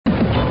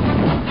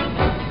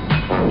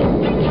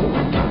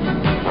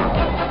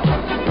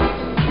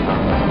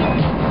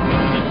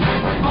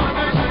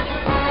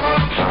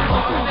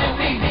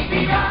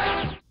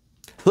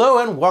Hello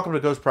and welcome to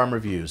Ghost Prime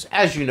Reviews.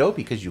 As you know,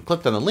 because you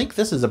clicked on the link,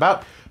 this is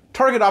about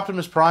Target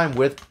Optimus Prime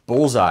with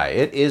Bullseye.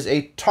 It is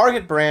a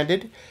Target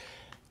branded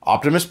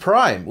Optimus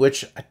Prime,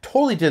 which I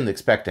totally didn't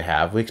expect to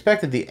have. We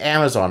expected the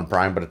Amazon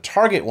Prime, but a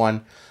Target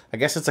one, I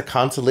guess it's a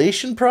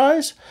consolation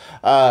prize.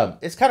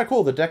 It's kind of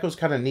cool. The deco's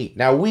kind of neat.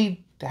 Now,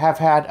 we have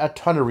had a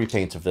ton of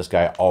repaints of this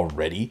guy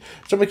already,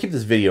 so I'm going to keep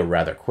this video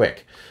rather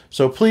quick.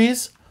 So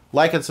please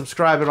like and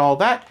subscribe and all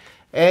that.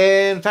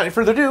 And without any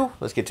further ado,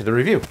 let's get to the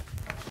review.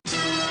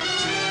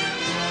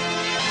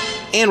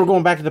 And we're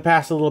going back to the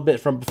past a little bit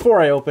from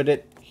before I opened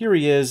it. Here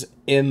he is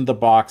in the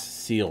box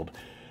sealed.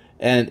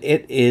 And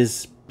it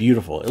is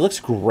beautiful. It looks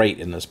great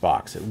in this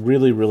box. It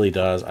really, really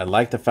does. I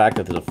like the fact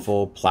that there's a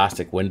full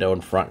plastic window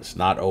in front. It's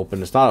not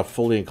open. It's not a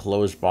fully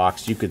enclosed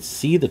box. You could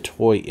see the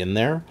toy in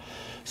there.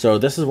 So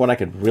this is what I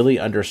could really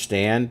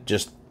understand,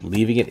 just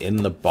leaving it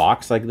in the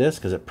box like this,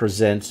 because it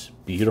presents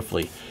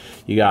beautifully.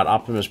 You got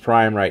Optimus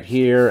Prime right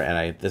here,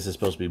 and this is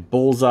supposed to be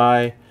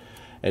Bullseye.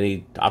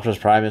 And Optimus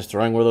Prime is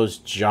throwing one of those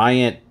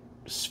giant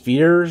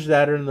spheres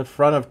that are in the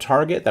front of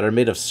Target that are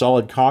made of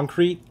solid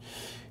concrete.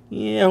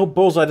 You know,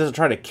 Bullseye doesn't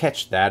try to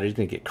catch that, or he's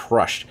going to get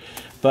crushed.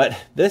 But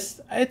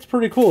it's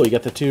pretty cool. You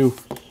got the two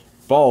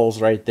balls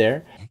right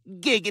there.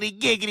 Giggity,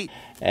 giggity.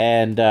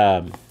 And,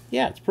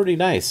 yeah, it's pretty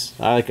nice.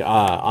 I like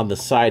on the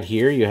side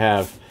here, you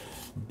have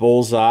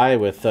Bullseye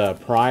with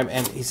Prime,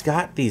 and he's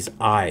got these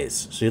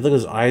eyes. So you look at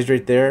his eyes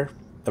right there.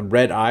 The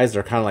red eyes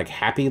are kind of like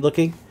happy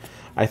looking.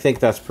 I think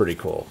that's pretty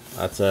cool.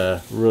 That's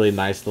a really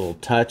nice little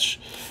touch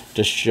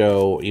to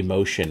show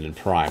emotion in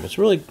Prime. It's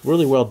really,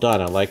 really well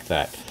done. I like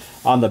that.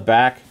 On the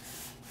back,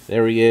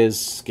 there he is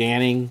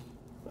scanning.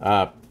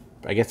 I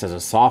guess as a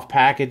soft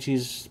package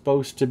he's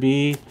supposed to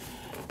be.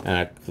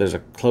 There's a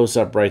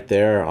close-up right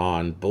there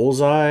on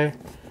Bullseye.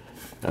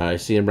 I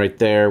see him right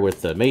there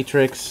with the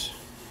Matrix.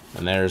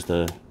 And there's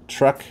the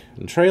truck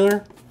and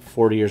trailer.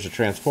 40 years of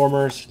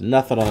Transformers.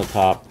 Nothing on the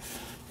top.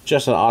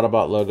 Just an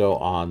Autobot logo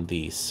on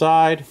the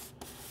side.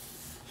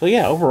 So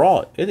yeah,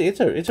 overall,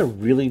 it's a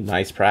really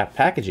nice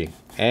packaging.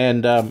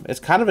 And it's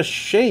kind of a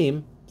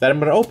shame that I'm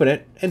going to open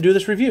it and do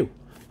this review.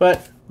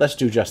 But let's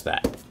do just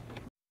that.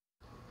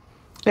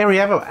 There we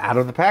have it out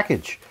of the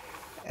package.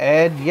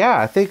 And yeah,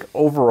 I think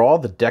overall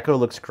the deco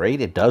looks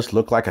great. It does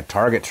look like a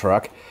Target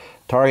truck.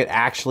 Target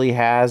actually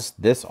has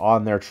this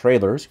on their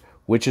trailers,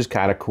 which is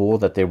kind of cool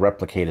that they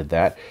replicated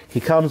that.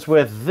 He comes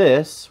with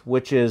this,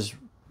 which is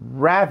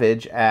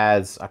Ravage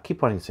as, I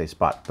keep wanting to say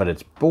Spot, but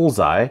it's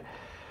Bullseye.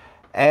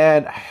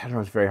 And I don't know,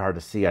 it's very hard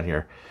to see on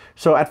here.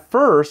 So at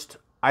first,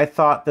 I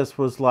thought this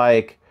was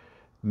like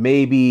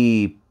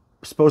maybe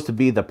supposed to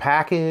be the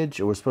package.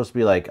 It was supposed to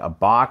be like a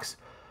box.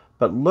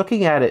 But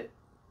looking at it,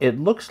 it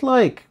looks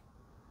like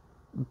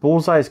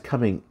Bullseye's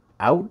coming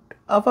out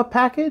of a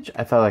package.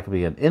 I thought that could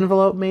be an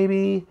envelope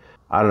maybe.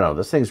 I don't know.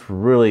 This thing's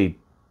really,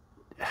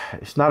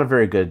 it's not a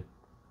very good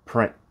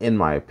print in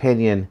my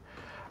opinion.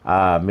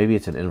 Maybe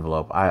it's an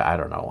envelope. I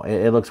don't know.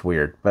 It looks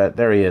weird. But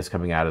there he is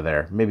coming out of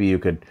there. Maybe you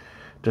could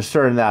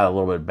discern that a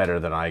little bit better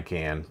than I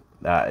can.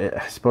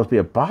 It's supposed to be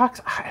a box?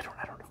 I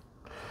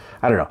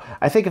don't know.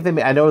 I think if they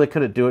made, I know they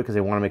couldn't do it because they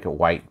want to make it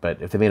white,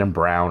 but if they made them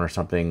brown or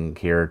something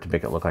here to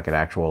make it look like an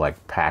actual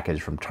like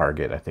package from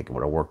Target, I think it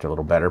would have worked a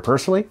little better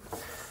personally.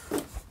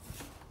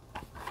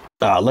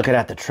 Looking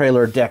at the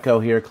trailer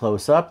deco here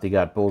close up, you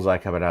got Bullseye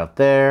coming out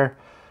there,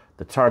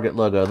 the Target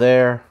logo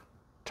there,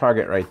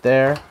 Target right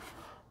there,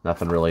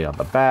 nothing really on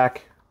the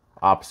back,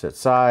 opposite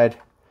side.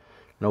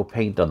 No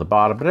paint on the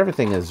bottom, but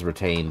everything is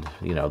retained,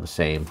 you know, the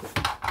same.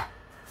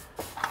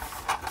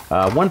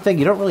 One thing,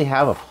 you don't really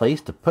have a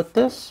place to put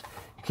this.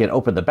 You can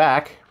open the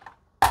back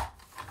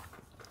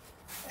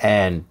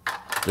and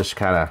just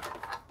kind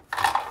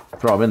of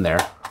throw them in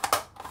there.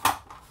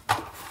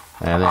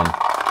 And then,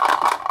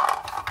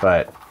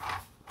 but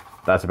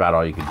that's about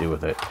all you can do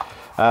with it.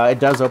 It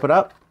does open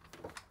up,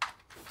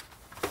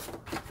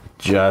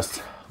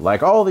 just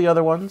like all the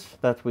other ones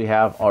that we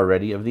have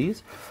already of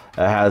these. It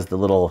has the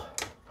little...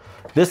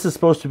 This is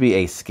supposed to be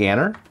a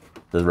scanner.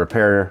 The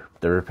repair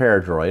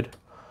droid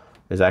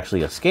is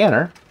actually a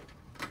scanner.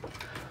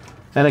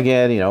 And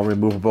again, you know,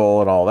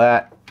 removable and all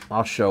that.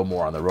 I'll show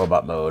more on the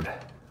robot mode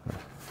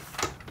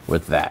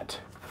with that.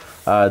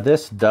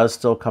 This does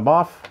still come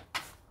off,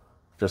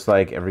 just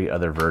like every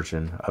other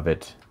version of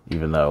it,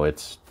 even though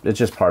it's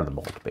just part of the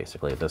mold,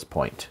 basically, at this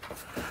point.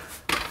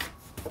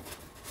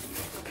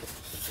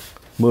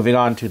 Moving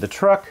on to the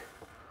truck.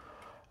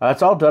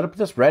 It's all done up with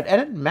this red,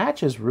 and it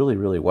matches really,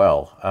 really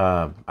well.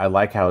 I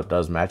like how it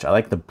does match. I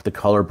like the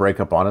color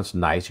breakup on it. It's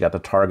nice. You got the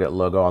Target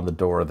logo on the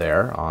door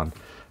there on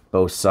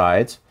both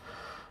sides.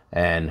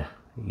 And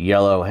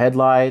yellow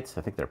headlights.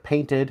 I think they're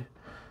painted.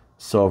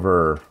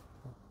 Silver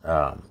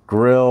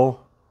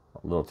grill.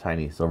 A little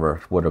tiny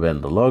silver would have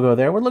been the logo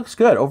there. It looks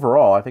good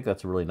overall. I think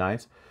that's really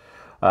nice.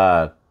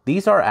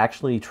 These are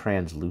actually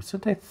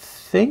translucent, I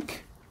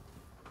think.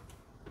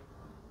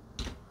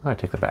 I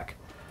take that back.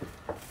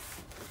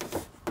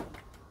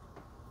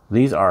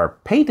 These are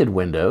painted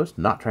windows,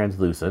 not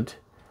translucent.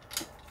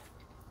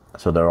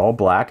 So they're all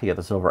black. You got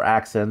the silver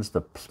accents,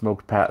 the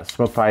smoke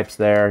pipes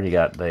there. You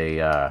got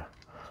the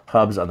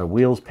hubs on the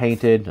wheels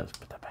painted. Let's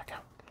put that back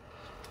out.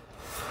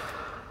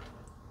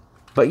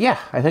 But yeah,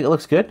 I think it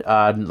looks good.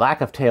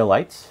 Lack of tail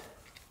lights,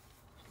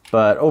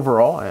 but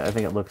overall, I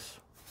think it looks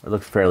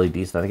fairly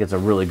decent. I think it's a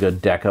really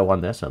good deco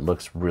on this, and it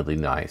looks really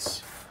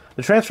nice.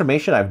 The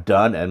transformation I've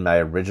done in my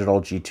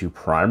original G2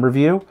 Prime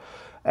review,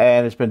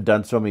 and it's been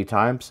done so many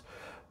times.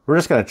 We're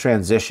just going to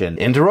transition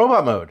into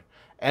robot mode.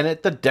 And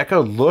the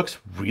deco looks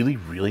really,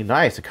 really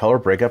nice. The color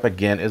breakup,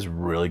 again, is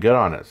really good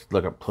on it.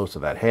 Look up close to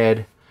that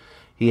head.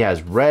 He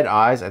has red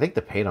eyes. I think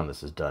the paint on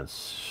this is done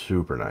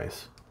super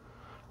nice.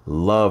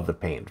 Love the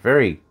paint.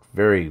 Very,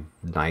 very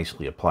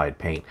nicely applied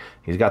paint.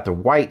 He's got the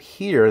white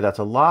here. That's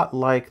a lot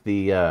like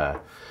the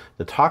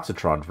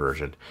Toxitron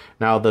version.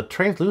 Now, the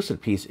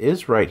translucent piece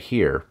is right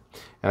here.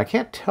 And I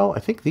can't tell. I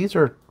think these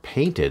are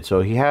painted.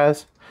 So he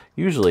has...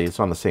 Usually it's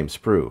on the same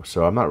sprue,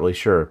 so I'm not really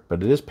sure,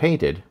 but it is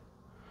painted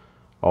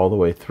all the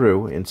way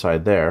through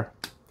inside there.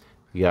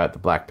 You got the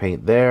black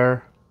paint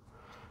there,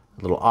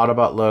 a little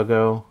Autobot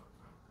logo.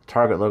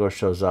 Target logo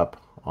shows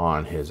up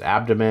on his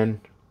abdomen,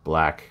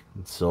 black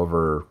and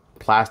silver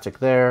plastic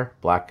there,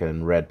 black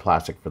and red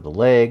plastic for the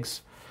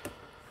legs.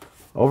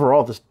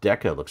 Overall, this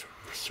deco looks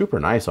super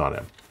nice on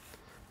him.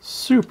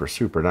 Super,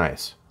 super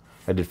nice.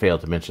 I did fail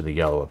to mention the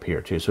yellow up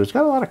here too, so it's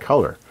got a lot of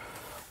color.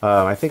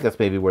 I think that's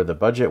maybe where the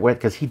budget went,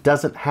 because he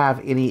doesn't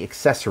have any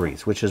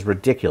accessories, which is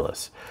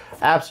ridiculous.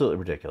 Absolutely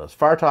ridiculous.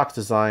 Firetox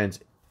Designs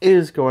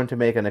is going to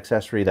make an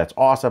accessory that's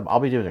awesome. I'll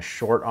be doing a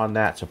short on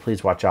that, so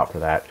please watch out for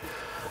that.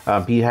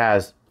 He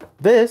has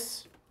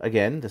this,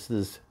 again, this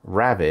is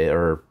Rabbit,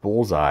 or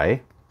Bullseye,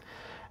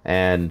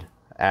 and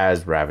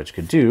as Ravage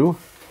could do,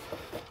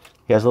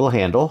 he has a little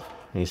handle,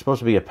 and he's supposed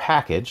to be a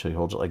package, so he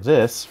holds it like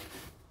this.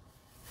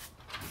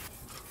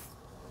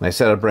 And I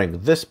said I'd bring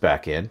this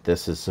back in.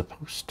 This is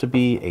supposed to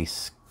be a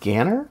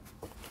scanner.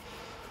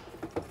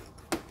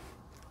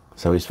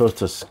 So he's supposed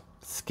to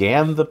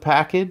scan the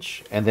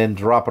package and then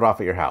drop it off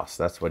at your house.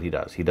 That's what he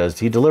does.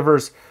 He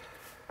delivers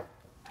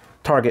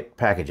Target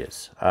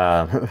packages.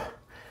 All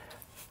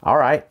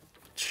right,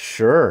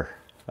 sure.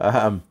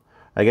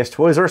 I guess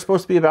toys are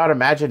supposed to be about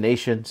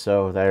imagination,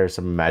 so there's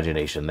some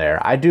imagination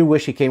there. I do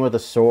wish he came with a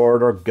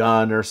sword or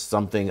gun or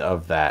something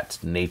of that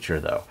nature,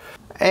 though.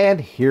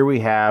 And here we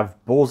have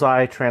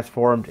Bullseye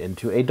transformed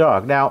into a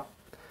dog. Now,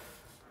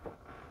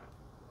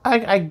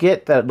 I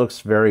get that it looks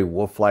very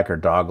wolf-like or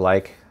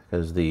dog-like,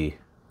 because the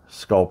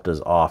sculpt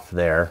is off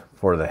there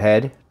for the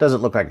head. It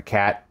doesn't look like a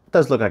cat. It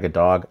does look like a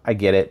dog. I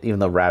get it, even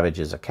though Ravage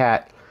is a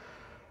cat.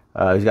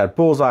 He's got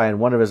Bullseye in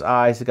one of his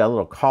eyes. He's got a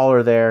little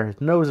collar there.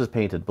 His nose is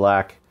painted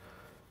black.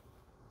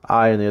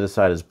 Eye on the other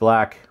side is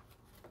black.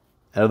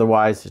 And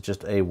otherwise, it's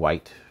just a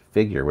white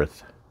figure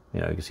with, you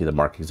can see the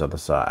markings on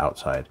the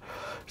outside.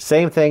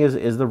 Same thing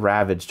as the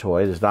Ravage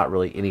toy. There's not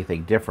really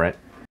anything different.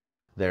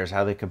 There's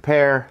how they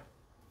compare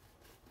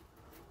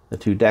the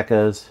two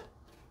decas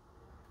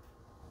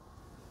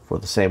for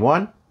the same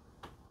one,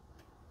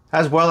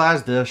 as well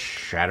as the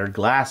shattered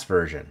glass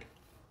version,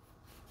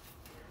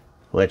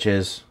 which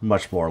is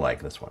much more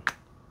like this one.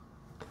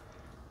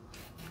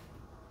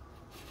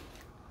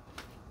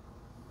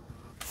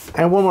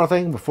 And one more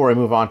thing before I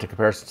move on to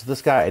comparisons to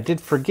this guy, I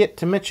did forget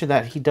to mention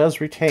that he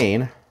does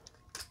retain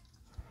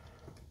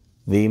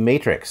the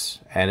Matrix,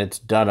 and it's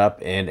done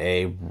up in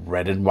a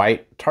red and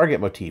white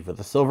target motif with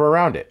the silver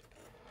around it.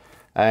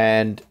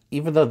 And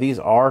even though these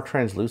are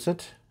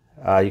translucent,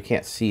 you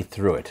can't see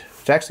through it,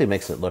 which actually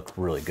makes it look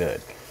really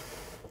good.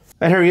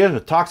 And here he is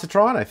with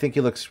Toxitron. I think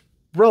he looks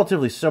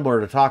relatively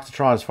similar to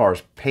Toxitron as far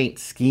as paint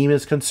scheme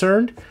is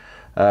concerned,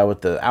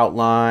 with the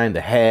outline,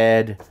 the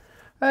head.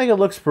 I think it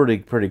looks pretty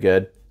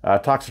good.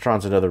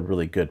 Toxitron's another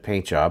really good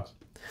paint job.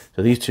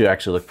 So these two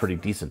actually look pretty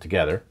decent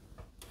together.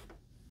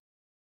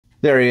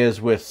 There he is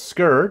with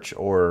Scourge,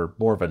 or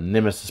more of a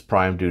Nemesis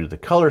Prime due to the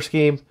color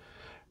scheme.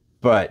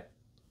 But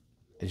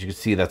as you can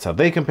see, that's how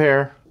they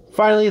compare.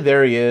 Finally,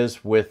 there he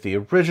is with the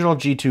original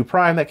G2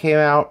 Prime that came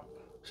out.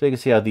 So you can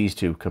see how these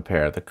two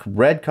compare. The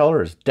red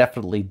color is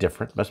definitely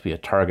different. Must be a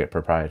Target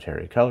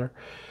proprietary color.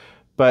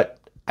 But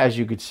as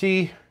you can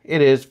see,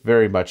 it is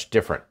very much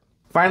different.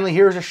 Finally,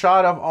 here's a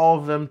shot of all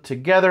of them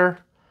together.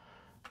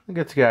 You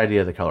get the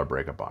idea of the color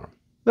breakup on them.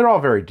 They're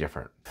all very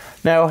different.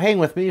 Now, hang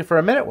with me for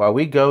a minute while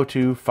we go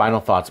to final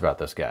thoughts about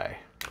this guy.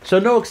 So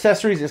no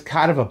accessories is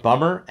kind of a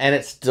bummer, and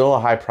it's still a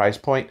high price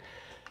point.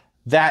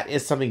 That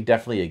is something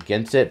definitely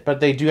against it, but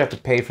they do have to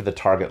pay for the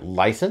Target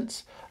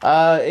license.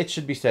 It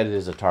should be said it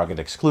is a Target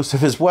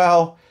exclusive as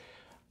well,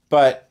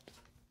 but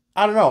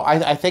I don't know.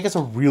 I think it's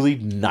a really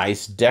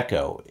nice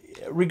deco,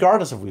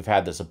 regardless if we've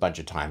had this a bunch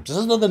of times. This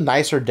is one of the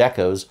nicer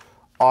decos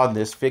on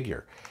this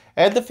figure,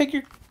 and the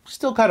figure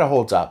still kind of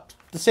holds up.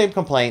 The same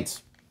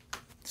complaints.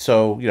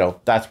 So,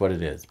 that's what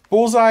it is.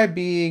 Bullseye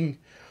being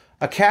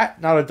a cat,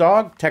 not a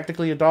dog.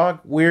 Technically a dog.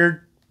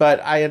 Weird,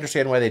 but I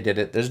understand why they did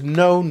it. There's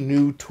no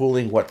new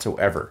tooling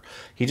whatsoever.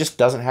 He just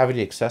doesn't have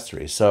any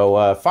accessories. So,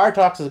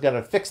 Firetox is going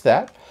to fix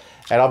that.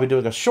 And I'll be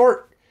doing a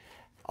short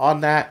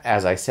on that,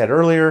 as I said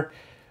earlier.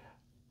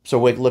 So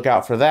look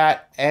out for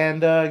that.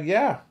 And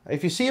yeah,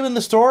 if you see him in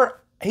the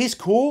store, he's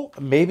cool.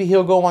 Maybe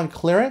he'll go on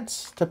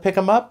clearance to pick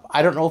him up.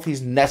 I don't know if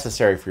he's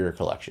necessary for your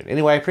collection.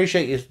 Anyway, I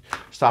appreciate you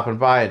stopping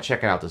by and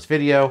checking out this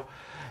video.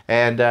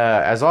 And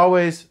as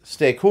always,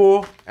 stay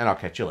cool, and I'll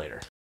catch you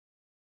later.